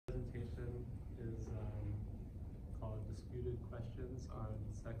introductions on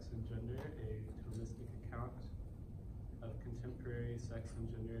sex and gender, a holistic account of contemporary sex and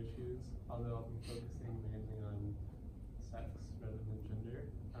gender issues, although I'll be focusing mainly on sex rather than gender.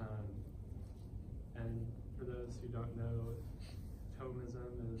 And for those who don't know,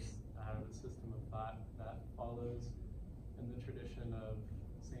 Thomism is the system of thought that follows in the tradition of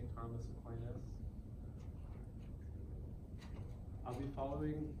St. Thomas Aquinas. I'll be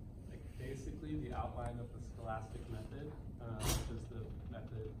following basically the outline of the scholastic method, which is the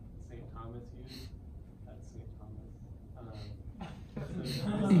method St. Thomas used. That's St. Thomas.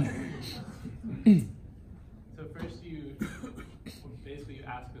 So first you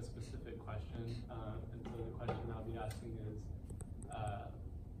ask a specific question, and so the question I'll be asking is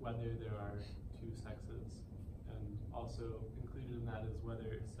whether there are two sexes, and also included in that is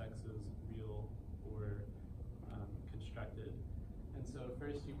whether sex is real or constructed. And so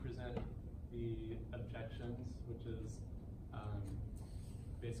first you present the objections, which is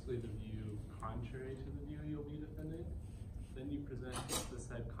basically the view contrary to the view you'll be defending. Then you present the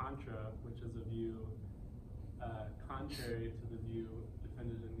sed contra, which is a view contrary to the view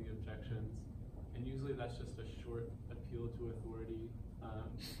defended in the objections. And usually that's just a short appeal to authority.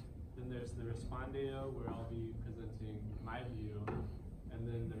 Then there's the respondeo, where I'll be presenting my view, and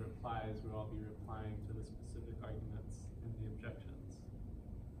then the replies, where I'll be replying to the specific arguments in the objections.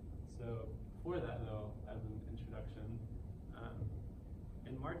 So before that, though, as an introduction,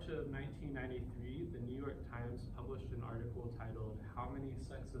 in March of 1993, the New York Times published an article titled "How Many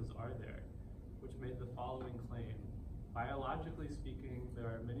Sexes Are There?", which made the following claim: biologically speaking, there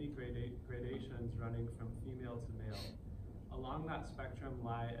are many gradations running from female to male. Along that spectrum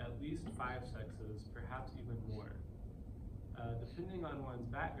lie at least 5 sexes, perhaps even more. Depending on one's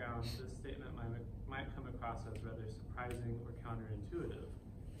background, this statement might come across as rather surprising or counterintuitive.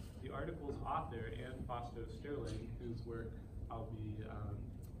 The article's author, Anne Foster Sterling, whose work I'll be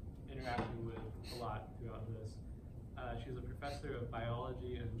interacting with a lot throughout this, she's a professor of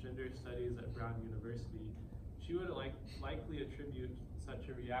biology and gender studies at Brown University. She would likely attribute such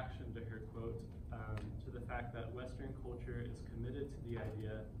a reaction to her quote to the fact that Western culture is committed to the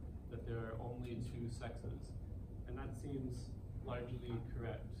idea that there are only 2 sexes. And that seems largely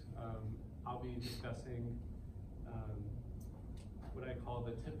correct. I'll be discussing what I call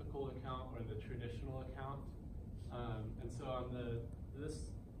the typical account or the traditional account. And so on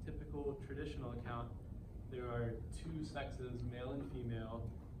this typical traditional account, there are 2 sexes, male and female,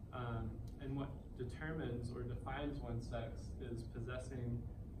 and what determines or defines one sex is possessing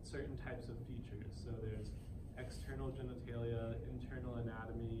certain types of features. So there's external genitalia, internal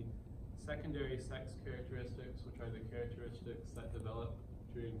anatomy, secondary sex characteristics, which are the characteristics that develop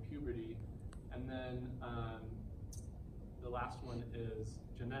during puberty, and then the last one is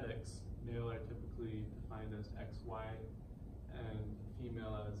genetics. Male are typically defined as XY, and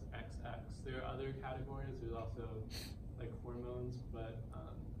female as XX. There are other categories. There's also like hormones, but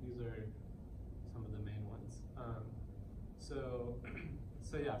these are some of the main ones. So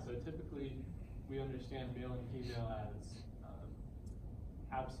typically we understand male and female as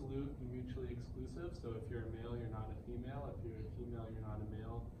absolute and mutually exclusive. So if you're a male, you're not a female. If you're a female, you're not a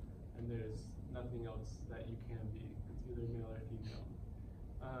male. And there's nothing else that you can be. It's either male or female.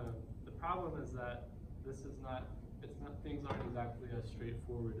 The problem is that things aren't exactly as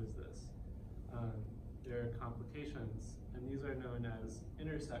straightforward as this. There are complications, and these are known as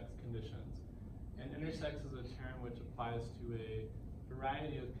intersex conditions. And intersex is a term which applies to a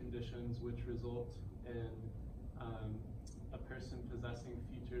variety of conditions which result in a person possessing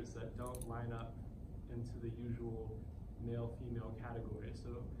features that don't line up into the usual male-female category.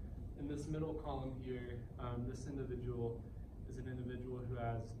 So in this middle column here, this individual is an individual who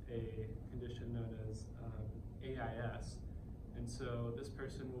has a condition known as AIS. And so this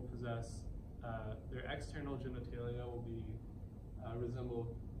person will possess, their external genitalia will be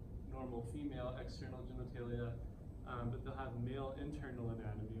resemble normal female external genitalia, but they'll have male internal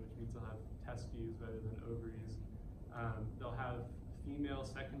anatomy, which means they'll have testes rather than ovaries. They'll have female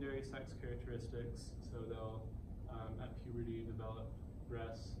secondary sex characteristics, so they'll at puberty develop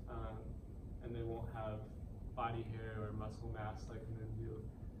breasts, and they won't have body hair or muscle mass like men do.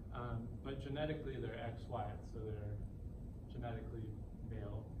 But genetically they're XY, so they're genetically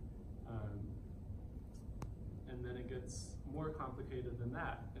male. And then it gets more complicated than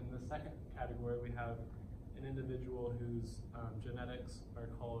that. In the second category, we have an individual whose genetics are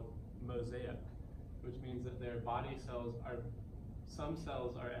called mosaic, which means that their body cells some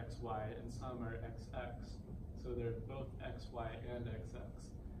cells are XY and some are XX. So they're both XY and XX.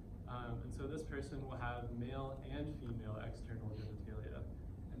 And so this person will have male and female external genitalia,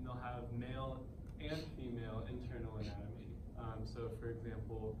 and they'll have male and female internal anatomy. So for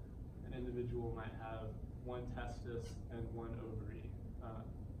example, an individual might have one testis and one ovary,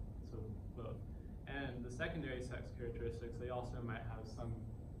 so both. And the secondary sex characteristics, they also might have some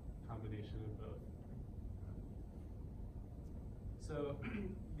combination of both. So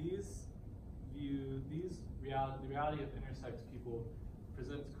the reality of intersex people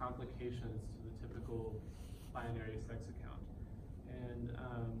presents complications to the typical binary sex account. And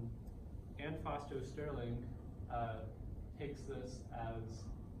Anne Fausto-Sterling takes this as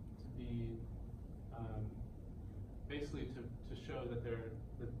to be basically to show that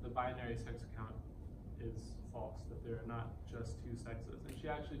the binary sex account is false, that there are not just two sexes. And she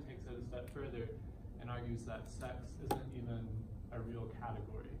actually takes it a step further and argues that sex isn't even a real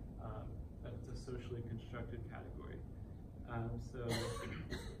category, that it's a socially constructed category. So let's see.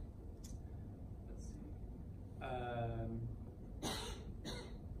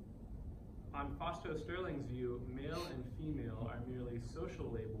 On Fausto-Sterling's view, male and female are merely social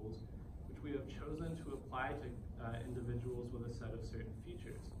labels which we have chosen to apply to individuals with a set of certain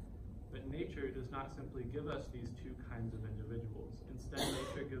features. But nature does not simply give us these two kinds of individuals. Instead,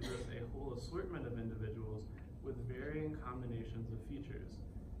 nature gives us a whole assortment of individuals with varying combinations of features.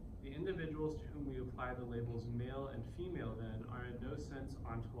 The individuals to whom we apply the labels male and female, then, are in no sense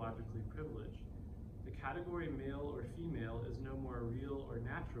ontologically privileged. The category male or female is no more real or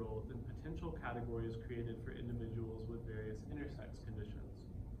natural than potential categories created for individuals with various intersex conditions.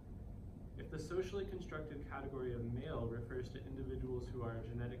 If the socially constructed category of male refers to individuals who are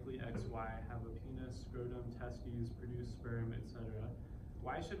genetically XY, have a penis, scrotum, testes, produce sperm, etc.,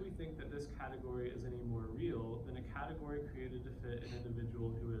 why should we think that this category is any more real than a category created to fit an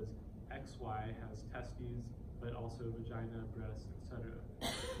individual who is XY, has testes, but also vagina, breasts, etc.?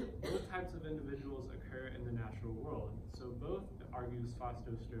 Both types of individuals occur in the natural world, so both, argues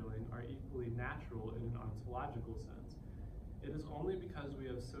Fausto-Sterling, are equally natural in an ontological sense. It is only because we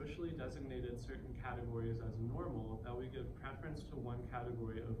have socially designated certain categories as normal that we give preference to one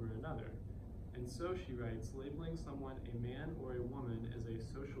category over another. And so, she writes, labeling someone a man or a woman is a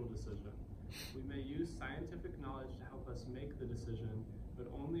social decision. We may use scientific knowledge to help us make the decision, but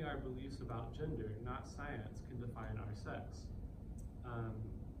only our beliefs about gender, not science, can define our sex.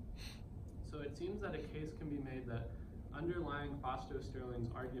 So it seems that a case can be made that underlying Fausto-Sterling's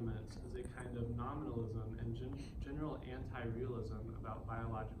arguments is a kind of nominalism and general anti-realism about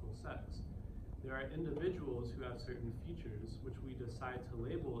biological sex. There are individuals who have certain features which we decide to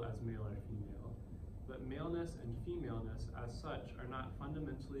label as male or female, but maleness and femaleness as such are not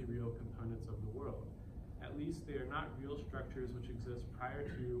fundamentally real components of the world. At least they are not real structures which exist prior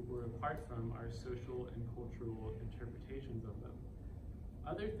to or apart from our social and cultural interpretations of them.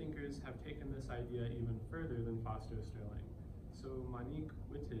 Other thinkers have taken this idea even further than Fausto-Sterling. So Monique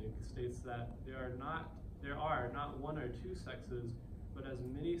Wittig states that there are not one or two sexes, but as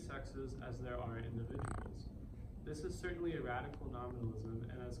many sexes as there are individuals. This is certainly a radical nominalism,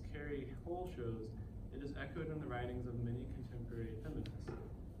 and as Carrie Hull shows, it is echoed in the writings of many contemporary feminists.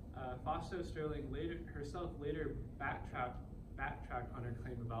 Fausto-Sterling herself later backtracked on her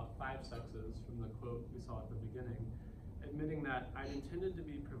claim about 5 sexes from the quote we saw at the beginning, admitting that I'd intended to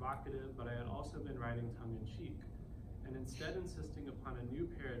be provocative, but I had also been writing tongue-in-cheek, and instead insisting upon a new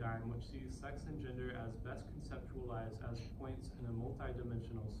paradigm which sees sex and gender as best conceptualized as points in a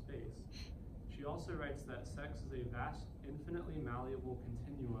multidimensional space. She also writes that sex is a vast, infinitely malleable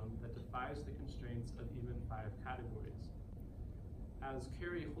continuum that defies the constraints of even 5 categories. As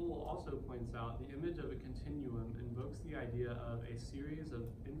Carrie Hull also points out, the image of a continuum invokes the idea of a series of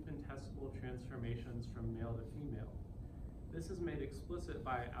infinitesimal transformations from male to female. This is made explicit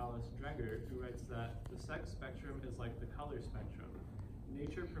by Alice Dreger, who writes that the sex spectrum is like the color spectrum.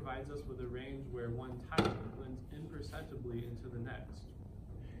 Nature provides us with a range where one type blends imperceptibly into the next.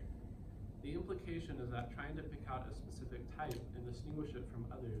 The implication is that trying to pick out a specific type and distinguish it from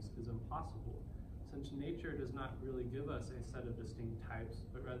others is impossible, since nature does not really give us a set of distinct types,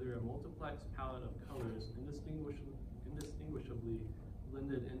 but rather a multiplex palette of colors indistinguishably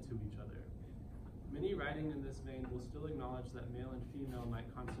blended into each other. Many writing in this vein will still acknowledge that male and female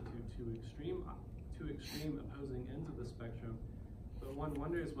might constitute two extreme opposing ends of the spectrum, but one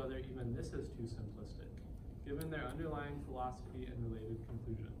wonders whether even this is too simplistic, given their underlying philosophy and related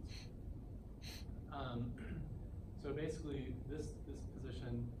conclusions. So basically, this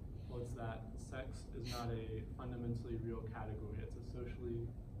position holds that sex is not a fundamentally real category. It's a socially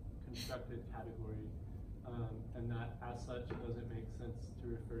constructed category, and that as such it doesn't make sense to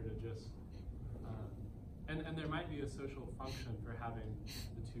refer to just and there might be a social function for having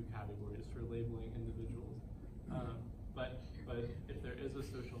the 2 categories, for labeling individuals. But if there is a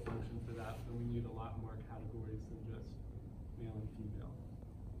social function for that, then we need a lot more categories than just male and female.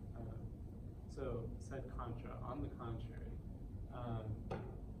 So, said contra, on the contrary,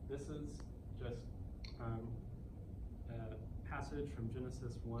 this is just a passage from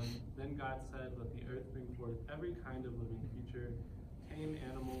Genesis 1. Then God said, "Let the earth bring forth every kind of living creature, tame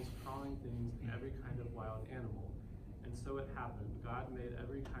animals, crawling things, and every kind of wild animal." And so it happened. God made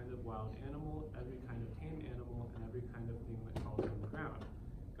every kind of wild animal, every kind of tame animal, and every kind of thing that crawls on the ground.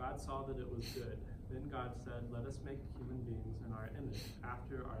 God saw that it was good. Then God said, "Let us make human beings in our image,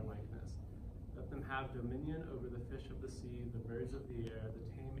 after our likeness. Let them have dominion over the fish of the sea, the birds of the air, the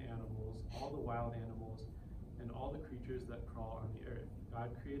tame animals, all the wild animals, and all the creatures that crawl on the earth."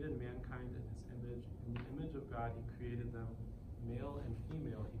 God created mankind in his image. In the image of God he created them. Male and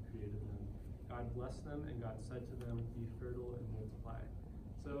female he created them. God blessed them, and God said to them, "Be fertile and multiply."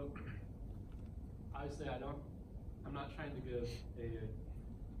 So, obviously I'm not trying to give a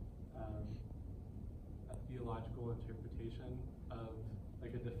theological interpretation of,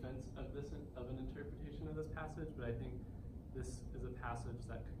 like a defense of an interpretation of this passage, but I think this is a passage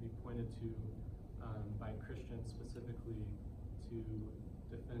that could be pointed to by Christians specifically to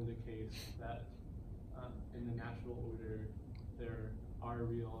defend a case that in the natural order there are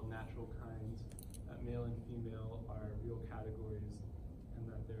real natural kinds, that male and female are real categories, and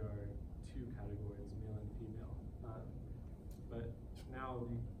that there are two categories, male and female. But now I'll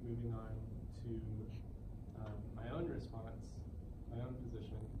be moving on to my own response, my own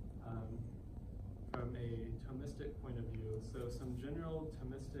position, from a Thomistic point of view. So some general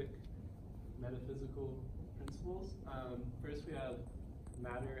Thomistic metaphysical principles. First we have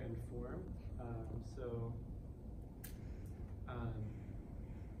matter and form.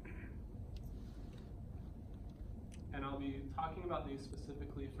 And I'll be talking about these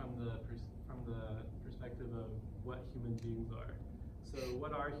specifically from the perspective of what human beings are. So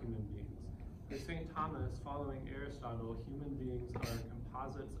what are human beings? For St. Thomas, following Aristotle, human beings are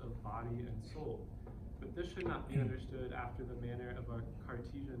composites of body and soul. But this should not be understood after the manner of our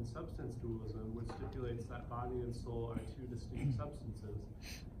Cartesian substance dualism, which stipulates that body and soul are two distinct substances.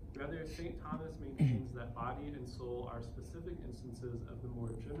 Rather, St. Thomas maintains that body and soul are specific instances of the more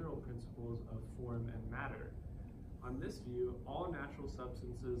general principles of form and matter. On this view, all natural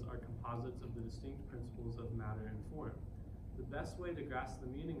substances are composites of the distinct principles of matter and form. The best way to grasp the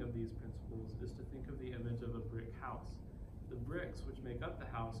meaning of these principles is to think of the image of a brick house. The bricks which make up the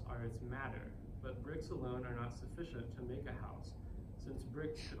house are its matter, but bricks alone are not sufficient to make a house, since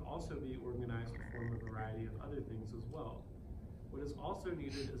bricks could also be organized to form a variety of other things as well. What is also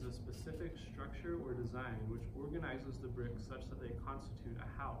needed is a specific structure or design which organizes the bricks such that they constitute a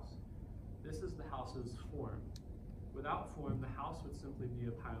house. This is the house's form. Without form, the house would simply be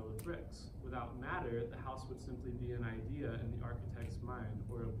a pile of bricks. Without matter, the house would simply be an idea in the architect's mind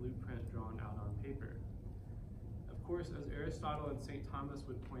or a blueprint drawn out on paper. Of course, as Aristotle and St. Thomas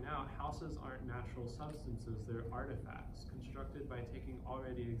would point out, houses aren't natural substances, they're artifacts, constructed by taking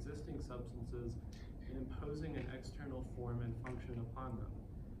already existing substances and imposing an external form and function upon them.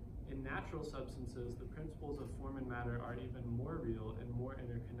 In natural substances, the principles of form and matter are even more real and more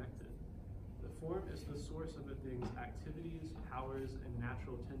interconnected. The form is the source of a thing's activities, powers, and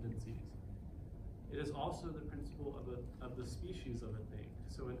natural tendencies. It is also the principle of the species of a thing.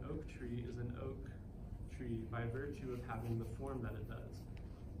 So an oak tree is an oak tree by virtue of having the form that it does.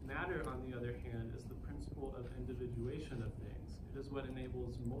 Matter, on the other hand, is the principle of individuation of things. It is what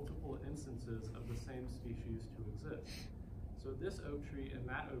enables multiple instances of the same species to exist. So this oak tree and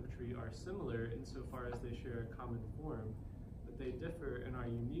that oak tree are similar insofar as they share a common form, but they differ and are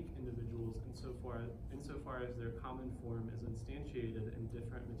unique individuals insofar as their common form is instantiated in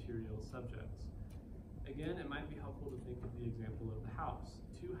different material subjects. Again, it might be helpful to think of the example of the house.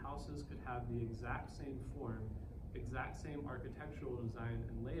 Two houses could have the exact same form, exact same architectural design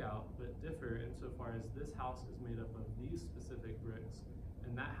and layout, but differ insofar as this house is made up of these specific bricks,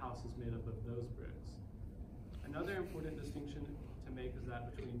 and that house is made up of those bricks. Another important distinction to make is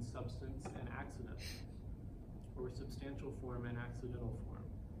that between substance and accident, or substantial form and accidental form.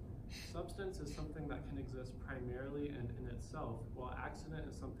 Substance is something that can exist primarily and in itself, while accident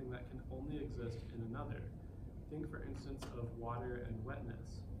is something that can only exist in another. Think, for instance, of water and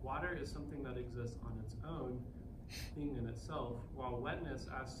wetness. Water is something that exists on its own, thing in itself, while wetness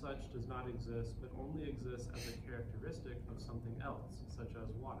as such does not exist, but only exists as a characteristic of something else, such as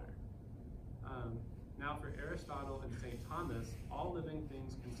water. Now for Aristotle and St. Thomas, all living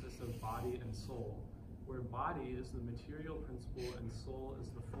things consist of body and soul, where body is the material principle and soul is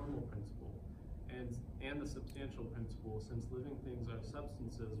the formal principle, and the substantial principle, since living things are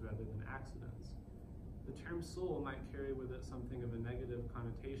substances rather than accidents. The term soul might carry with it something of a negative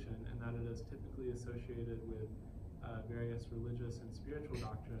connotation in that it is typically associated with various religious and spiritual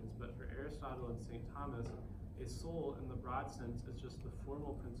doctrines, but for Aristotle and St. Thomas, a soul in the broad sense is just the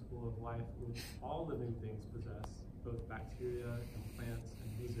formal principle of life which all living things possess, both bacteria and plants and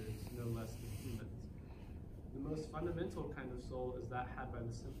lizards, no less than humans. The most fundamental kind of soul is that had by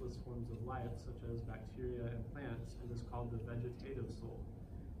the simplest forms of life, such as bacteria and plants, and is called the vegetative soul.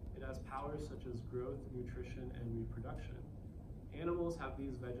 It has powers such as growth, nutrition, and reproduction. Animals have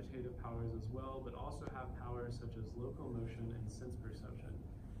these vegetative powers as well, but also have powers such as locomotion and sense perception.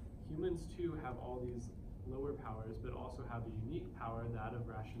 Humans too have all these lower powers, but also have a unique power, that of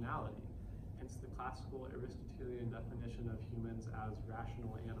rationality, hence the classical Aristotelian definition of humans as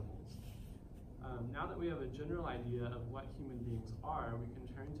rational animals. Now that we have a general idea of what human beings are, we can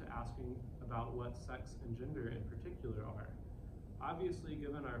turn to asking about what sex and gender in particular are. Obviously,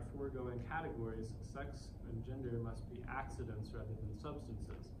 given our foregoing categories, sex and gender must be accidents rather than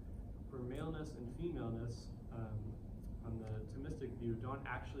substances. For maleness and femaleness, on the Thomistic view, don't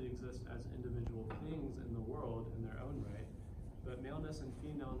actually exist as individual things in the world in their own right, but maleness and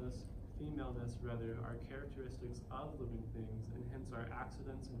femaleness rather are characteristics of living things and hence are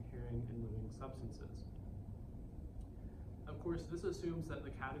accidents inherent in living substances. Of course, this assumes that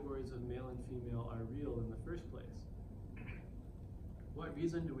the categories of male and female are real in the first place. What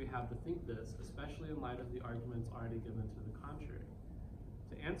reason do we have to think this, especially in light of the arguments already given to the contrary?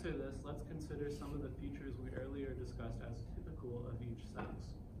 To answer this, let's consider some of the features we earlier discussed as typical of each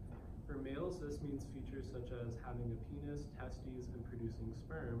sex. For males, this means features such as having a penis, testes, and producing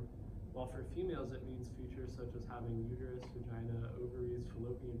sperm, while for females it means features such as having uterus, vagina, ovaries,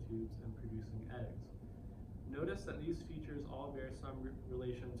 fallopian tubes, and producing eggs. Notice that these features all bear some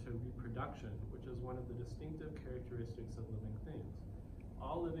relation to reproduction, which is one of the distinctive characteristics of living things.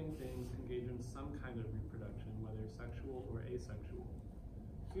 All living things engage in some kind of reproduction, whether sexual or asexual.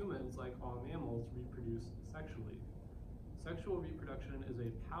 Humans, like all mammals, reproduce sexually. Sexual reproduction is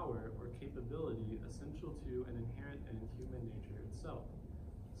a power or capability essential to and inherent in human nature itself.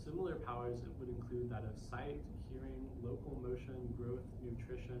 Similar powers would include that of sight, hearing, local motion, growth,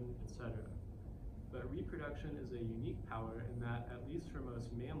 nutrition, etc. But reproduction is a unique power in that, at least for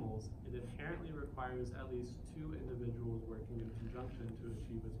most mammals, it inherently requires at least two individuals working in conjunction to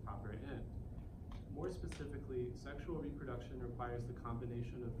achieve its proper end. More specifically, sexual reproduction requires the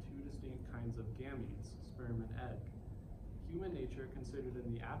combination of two distinct kinds of gametes, sperm and egg. Human nature, considered in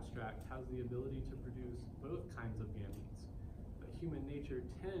the abstract, has the ability to produce both kinds of gametes, but human nature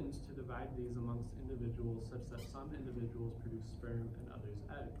tends to divide these amongst individuals such that some individuals produce sperm and others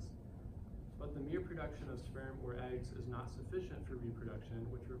eggs. But the mere production of sperm or eggs is not sufficient for reproduction,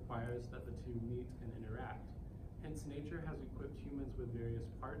 which requires that the two meet and interact. Hence, nature has equipped humans with various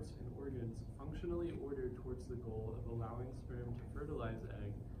parts and organs functionally ordered towards the goal of allowing sperm to fertilize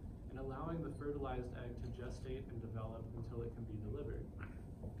egg and allowing the fertilized egg to gestate and develop until it can be delivered.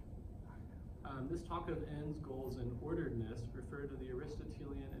 This talk of ends, goals, and orderedness refer to the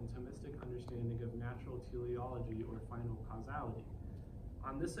Aristotelian and Thomistic understanding of natural teleology or final causality.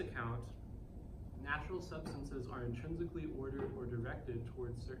 On this account, natural substances are intrinsically ordered or directed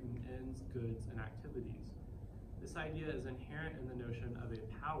towards certain ends, goods, and activities. This idea is inherent in the notion of a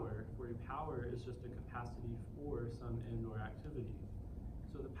power, for a power is just a capacity for some end or activity.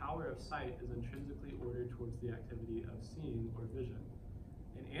 So the power of sight is intrinsically ordered towards the activity of seeing or vision.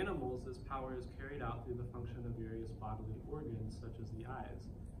 In animals, this power is carried out through the function of various bodily organs, such as the eyes.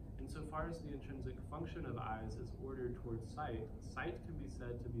 Insofar as the intrinsic function of eyes is ordered towards sight, sight can be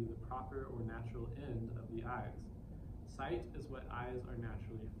said to be the proper or natural end of the eyes. Sight is what eyes are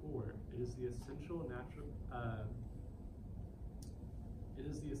naturally for. It is the essential nature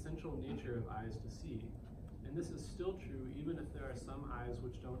of eyes to see. And this is still true even if there are some eyes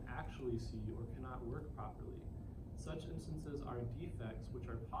which don't actually see or cannot work properly. Such instances are defects which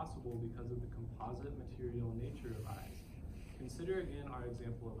are possible because of the composite material nature of eyes. Consider again our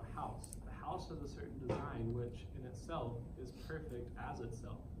example of a house. The house has a certain design which in itself is perfect as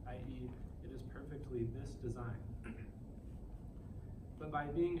itself, i.e. it is perfectly this design. But by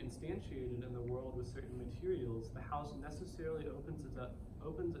being instantiated in the world with certain materials, the house necessarily opens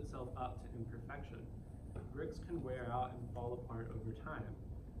itself up to imperfection. Bricks can wear out and fall apart over time.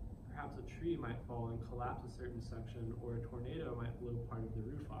 Perhaps a tree might fall and collapse a certain section, or a tornado might blow part of the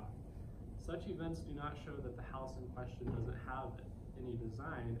roof off. Such events do not show that the house in question doesn't have any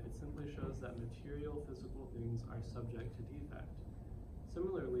design. It simply shows that material physical things are subject to defect.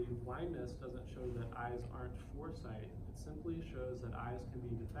 Similarly, blindness doesn't show that eyes aren't for sight. It simply shows that eyes can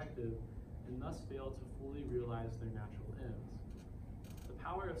be defective and thus fail to fully realize their natural ends. The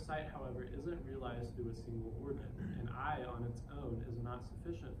power of sight, however, isn't realized through a single organ. An eye on its own is not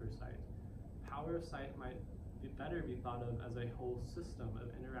sufficient for sight. Power of sight might better be thought of as a whole system of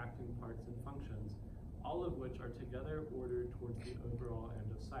interacting parts and functions, all of which are together ordered towards the overall end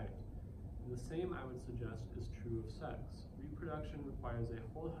of sight. And the same, I would suggest, is true of sex. Reproduction requires a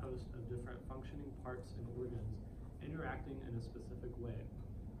whole host of different functioning parts and organs interacting in a specific way.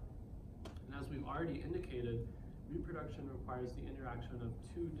 And as we've already indicated, reproduction requires the interaction of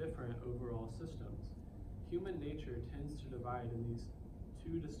two different overall systems. Human nature tends to divide in these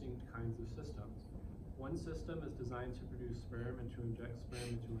two distinct kinds of systems. One system is designed to produce sperm and to inject sperm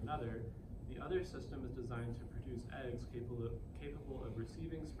into another. The other system is designed to produce eggs capable of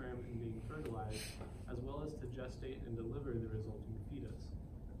receiving sperm and being fertilized, as well as to gestate and deliver the resulting fetus.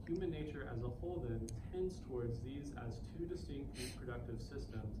 Human nature as a whole, then, tends towards these as two distinct reproductive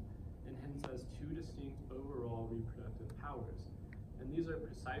systems, and hence as two distinct overall reproductive powers. And these are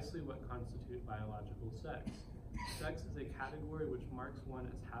precisely what constitute biological sex. Sex is a category which marks one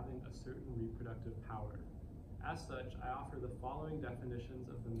as having a certain reproductive power. As such, I offer the following definitions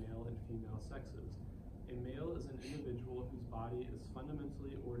of the male and female sexes. A male is an individual whose body is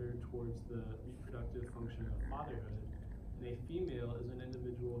fundamentally ordered towards the reproductive function of fatherhood, and a female is an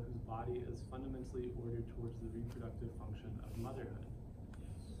individual whose body is fundamentally ordered towards the reproductive function of motherhood.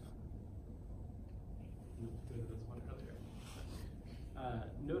 Go to this one earlier.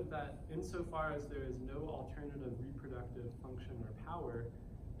 Note that insofar as there is no alternative reproductive function or power,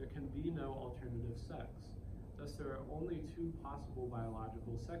 there can be no alternative sex. Thus, there are only two possible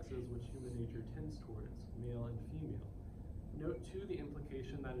biological sexes which human nature tends towards, male and female. Note, too, the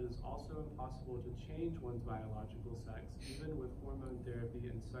implication that it is also impossible to change one's biological sex, even with hormone therapy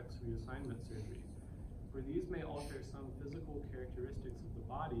and sex reassignment surgery. For these may alter some physical characteristics of the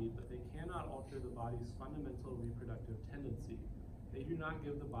body, but they cannot alter the body's fundamental reproductive tendency. They do not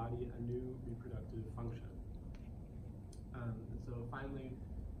give the body a new reproductive function. So finally,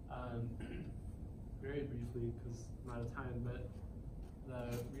 very briefly, because I'm out of time, but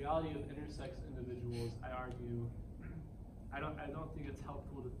the reality of intersex individuals, I argue, I don't think it's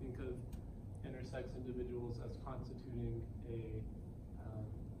helpful to think of intersex individuals as constituting a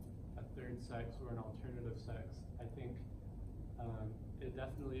third sex or an alternative sex. I think it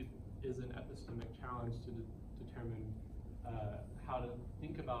definitely is an epistemic challenge to determine how to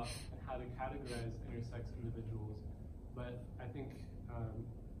think about and how to categorize intersex individuals. But I think on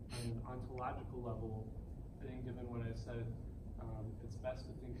an ontological level, I think given what I've said, it's best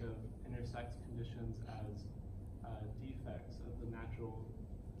to think of intersex conditions as defects of the natural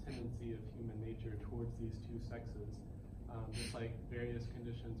tendency of human nature towards these two sexes. Just like various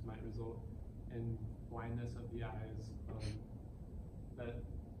conditions might result in blindness of the eyes, that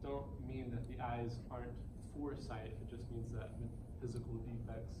don't mean that the eyes aren't for sight, it just means that physical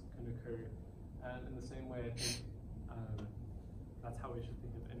defects can occur. And in the same way, I think that's how we should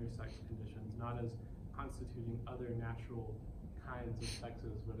think of intersex conditions, not as constituting other natural kinds of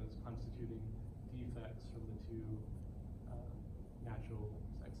sexes, but as constituting defects from the two natural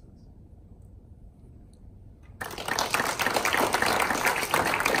sexes.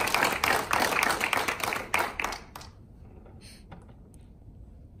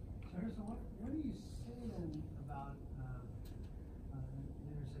 So what do you say then about an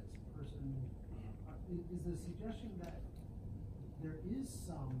intersex person? Is the suggestion that there is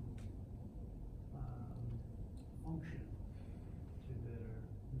some function to their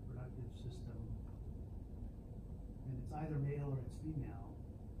reproductive system, and it's either male or it's female,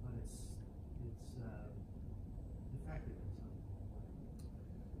 but it's defective in some way?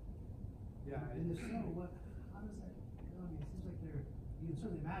 Yeah. And if so, how does that go? I mean, it seems like you can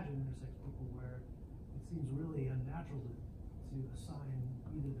certainly imagine intersex people where it seems really unnatural to assign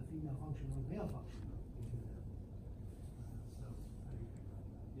either the female function or the male function into them. So how do you think about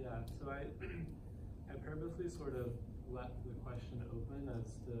that? Yeah, so I purposely sort of left the question open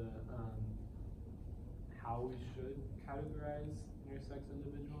as to how we should categorize intersex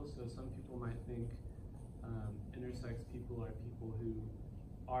individuals. So some people might think intersex people are people who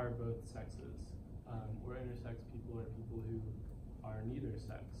are both sexes, or intersex people are people who are neither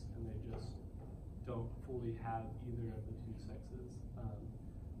sex, and they just don't fully have either of the two sexes.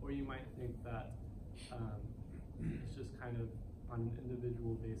 Or you might think that it's just kind of on an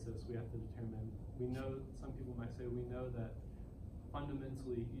individual basis we have to determine. We know, some people might say, we know that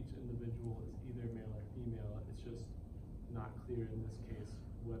fundamentally each individual is either male or female. It's just not clear in this case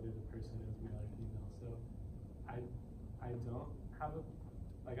whether the person is male or female. So I don't have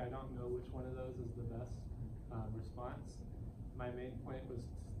I don't know which one of those is the best response. My main point was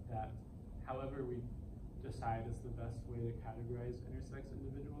that however we decide is the best way to categorize intersex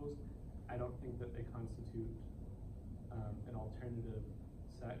individuals, I don't think that they constitute an alternative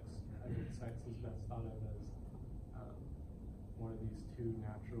sex. I think sex is best thought of as one of these two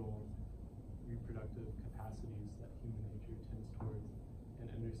natural reproductive capacities that human nature tends towards, and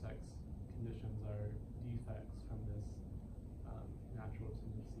intersex conditions are defects from this natural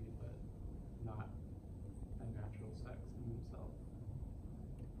tendency, but not a natural sex in themselves.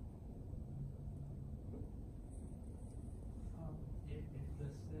 If the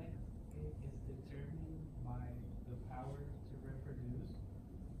sex is determined by the power to reproduce,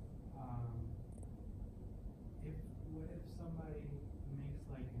 what if somebody makes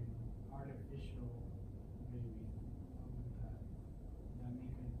like an artificial baby that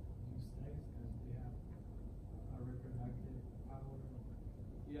make it do sex because they have a reproductive power?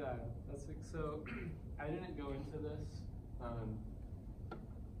 Yeah, that's like, so I didn't go into this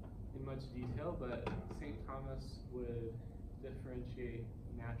in much detail, but St. Thomas would differentiate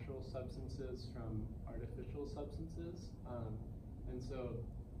natural substances from artificial substances. And so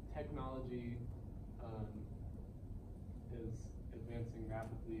technology is advancing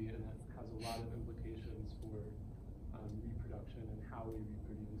rapidly, and it has a lot of implications for reproduction and how we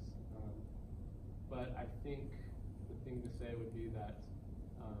reproduce. But I think the thing to say would be that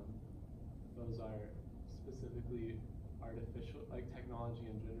those are specifically artificial, like technology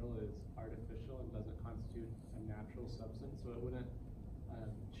in general is artificial and doesn't constitute a natural substance, so it wouldn't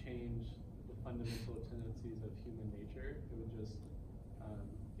change the fundamental tendencies of human nature. It would just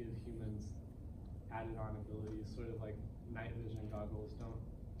give humans added on abilities, sort of like night vision goggles don't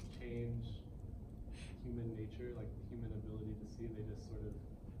change human nature, like the human ability to see, they just sort of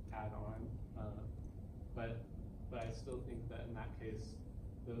add on. But I still think that in that case,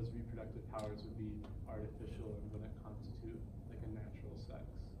 those reproductive powers would be artificial and wouldn't constitute like a natural sex.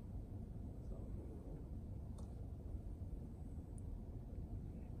 So.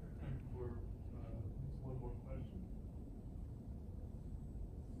 Time for one more question.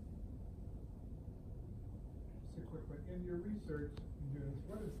 Just a quick one. In your research,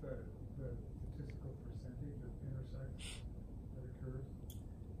 what is the statistical percentage of intersex that occurs?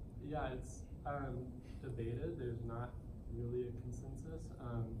 Yeah, it's debated. There's not really a consensus.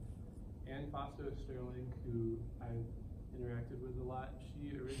 Anne Foster Sterling, who I've interacted with a lot,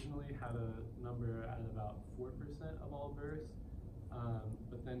 she originally had a number at about 4% of all births,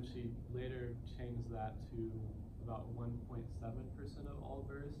 but then she later changed that to about 1.7% of all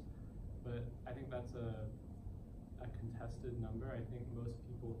births. But I think that's a contested number. I think most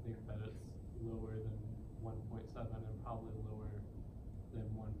people think that it's lower than 1.7 and probably lower than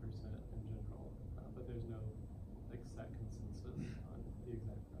 1% in general. But there's no like set consensus on the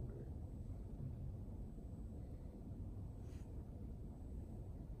exact number.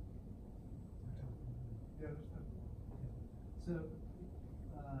 Yeah, there's no. So,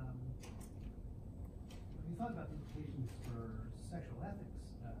 have you thought about the implications for sexual ethics?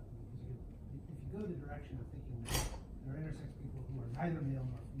 Because if you go the direction of thinking that there are intersex people who are neither male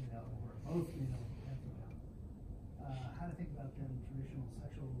nor female, or are both male and female, how to think about then traditional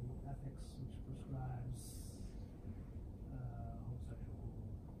sexual ethics, which prescribes homosexual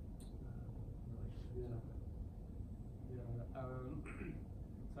relationships?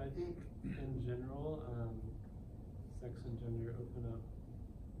 So I think in general, sex and gender open up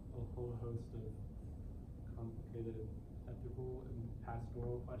a whole host of complicated ethical and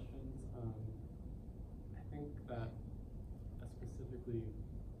pastoral questions. I think that a specifically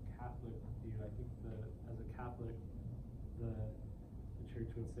Catholic view, I think as a Catholic, the church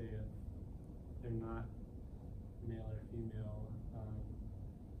would say if they're not male or female,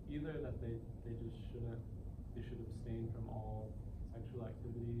 either that they should abstain from all sexual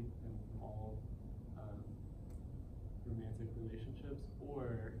activity and from all romantic relationships,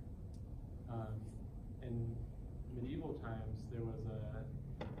 or in medieval times there was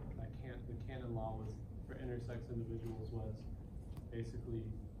the canon law was for intersex individuals was basically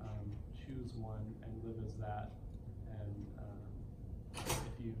choose one and live as that, and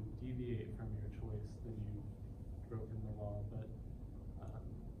if you deviate from your choice then you've broken the law. But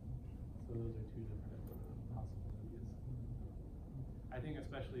so those are two different possibilities. I think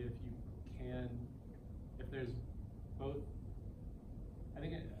especially if there's both, I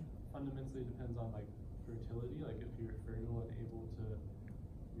think it fundamentally depends on like fertility, like if you're fertile and able to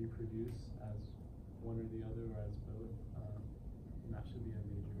reproduce as one or the other,